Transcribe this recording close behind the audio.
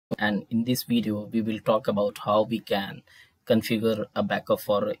and in this video we will talk about how we can configure a backup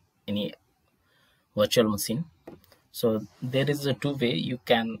for any virtual machine. So there is a two way you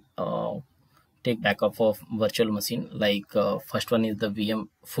can take backup of virtual machine. Like first one is the VM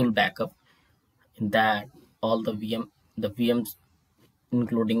full backup. In that, all the VMs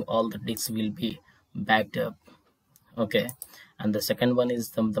including all the disks will be backed up. Okay, and the second one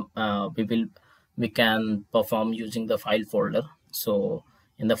is we can perform using the file folder. So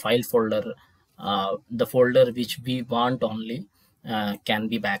in the file folder, the folder which we want only can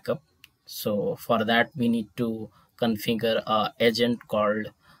be backup. So for that we need to configure a agent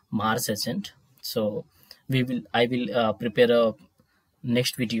called Mars agent. So I will prepare a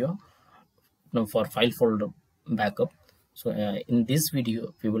next video for file folder backup. So in this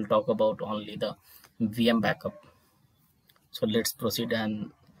video we will talk about only the VM backup. So let's proceed,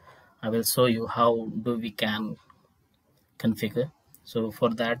 and I will show you how do we can configure. So for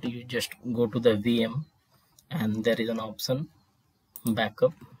that you just go to the VM and there is an option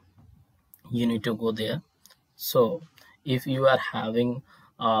backup. You need to go there. So if you are having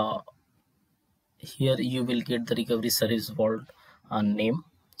here you will get the recovery service vault name.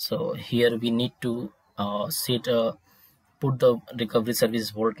 So here we need to put the recovery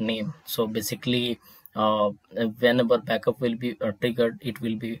service vault name. So basically whenever backup will be triggered, it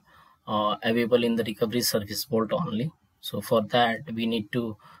will be available in the recovery service vault only. So for that we need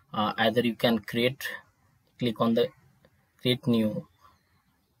to either you can click on the create new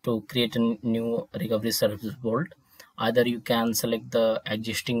to create a new recovery service vault. Either you can select the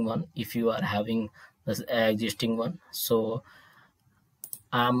existing one if you are having the existing one. So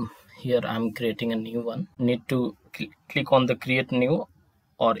I'm creating a new one. Need to click on the create new,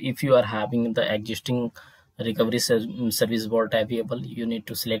 or if you are having the existing recovery service vault available, you need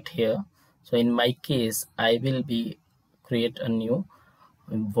to select here. So in my case I will be create a new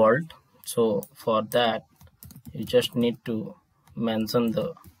vault. So for that you just need to mention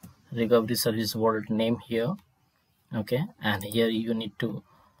the recovery service vault name here. Okay, and here you need to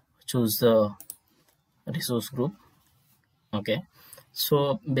choose the resource group. Okay,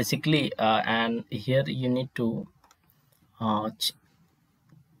 so basically and here you need to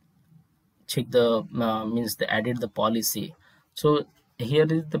check the means the added the policy. So here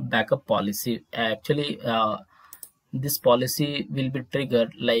is the backup policy. Actually this policy will be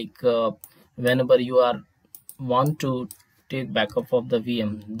triggered like whenever you are want to take backup of the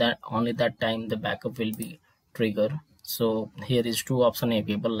VM, that only that time the backup will be triggered. So here is two options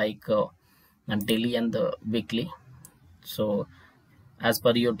available, like daily and the weekly. So as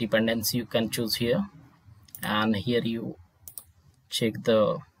per your dependency you can choose here, and here you check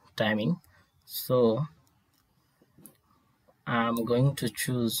the timing. So I'm going to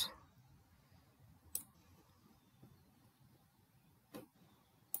choose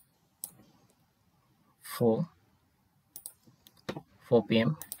 4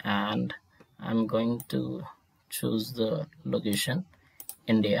 p.m. and I'm going to choose the location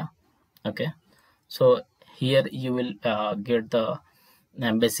India. Okay, so here you will get the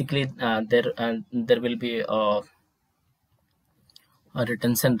basically there will be a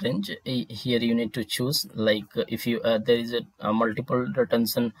retention range. Here you need to choose, like if you there is a multiple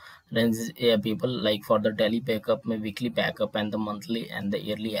retention ranges available, like for the daily backup, weekly backup, and the monthly and the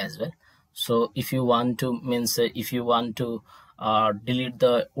yearly as well. So if you want to if you want to delete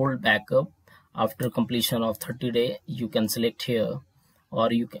the old backup after completion of 30 days, you can select here. Or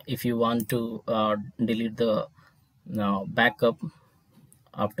if you want to delete the backup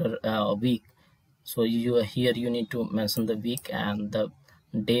after a week, so here you need to mention the week and the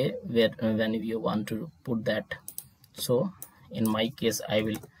day when you want to put that. So in my case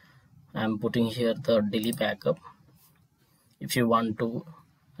I'm putting here the daily backup. If you want to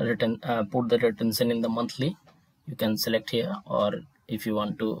put the retention in the monthly, you can select here, or if you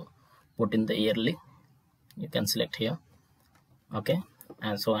want to put in the yearly, you can select here. Okay,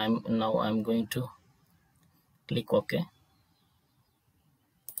 and so I'm going to click OK.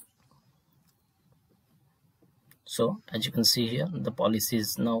 So as you can see here, the policy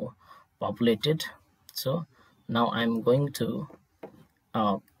is now populated. So now I'm going to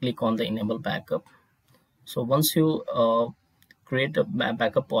click on the enable backup. So once you create a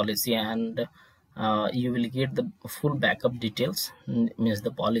backup policy, and you will get the full backup details, means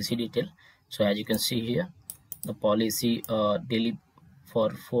the policy detail. So as you can see here, the policy daily for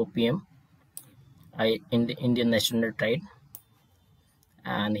 4 p.m. in the Indian National Trade,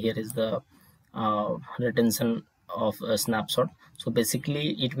 and here is the retention of a snapshot. So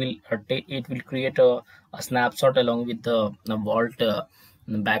basically it will create a snapshot along with the vault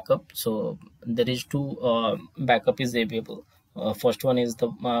backup. So there is two backup is available. First one is the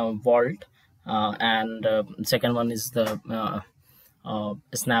vault, and second one is the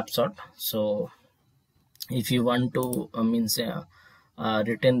snapshot. So if you want to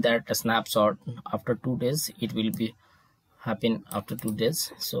return that snapshot after 2 days, it will be happen after 2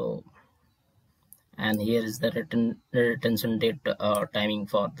 days. So, and here is the retention date timing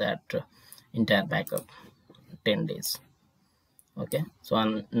for that entire backup, 10 days. Okay,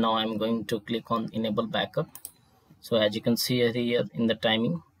 so now I'm going to click on enable backup. So as you can see here in the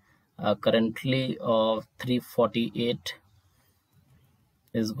timing, currently 3:48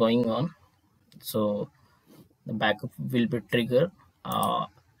 is going on. So the backup will be triggered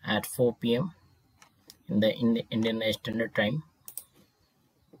at 4 p.m. in the Indian Standard Time.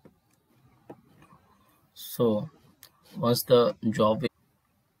 So once the job,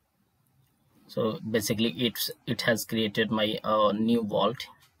 so basically it has created my new vault,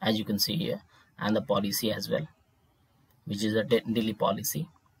 as you can see here, and the policy as well, which is a daily policy.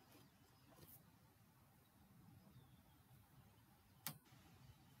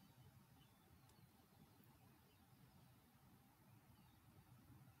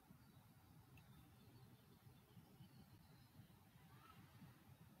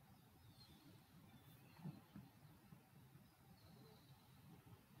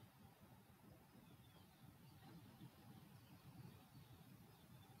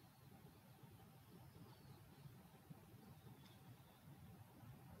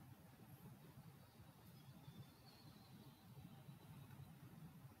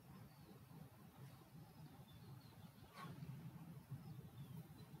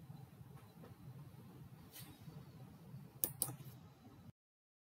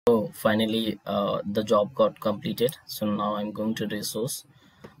 So finally the job got completed. So now I'm going to resource.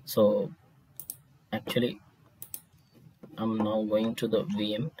 So actually I'm now going to the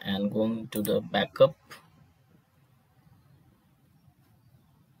VM and going to the backup.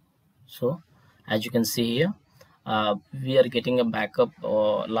 So as you can see here, we are getting a backup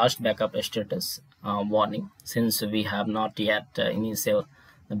or last backup status warning, since we have not yet initiated,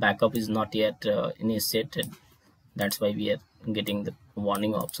 the backup is not yet initiated. That's why we are getting the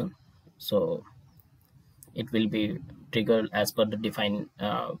warning option. So it will be triggered as per the defined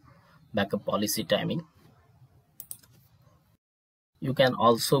backup policy timing. You can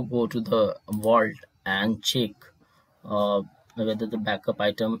also go to the vault and check whether the backup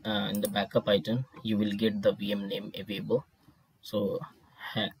item, in the backup item you will get the VM name available. So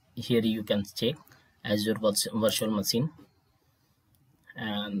here you can check Azure Virtual Machine,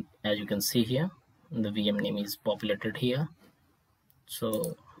 and as you can see here, the VM name is populated here.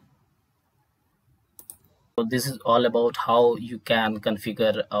 So this is all about how you can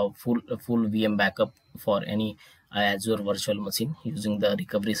configure a full VM backup for any Azure Virtual Machine using the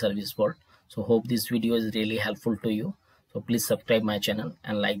recovery service port. So hope this video is really helpful to you. So please subscribe my channel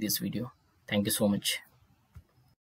and like this video. Thank you so much.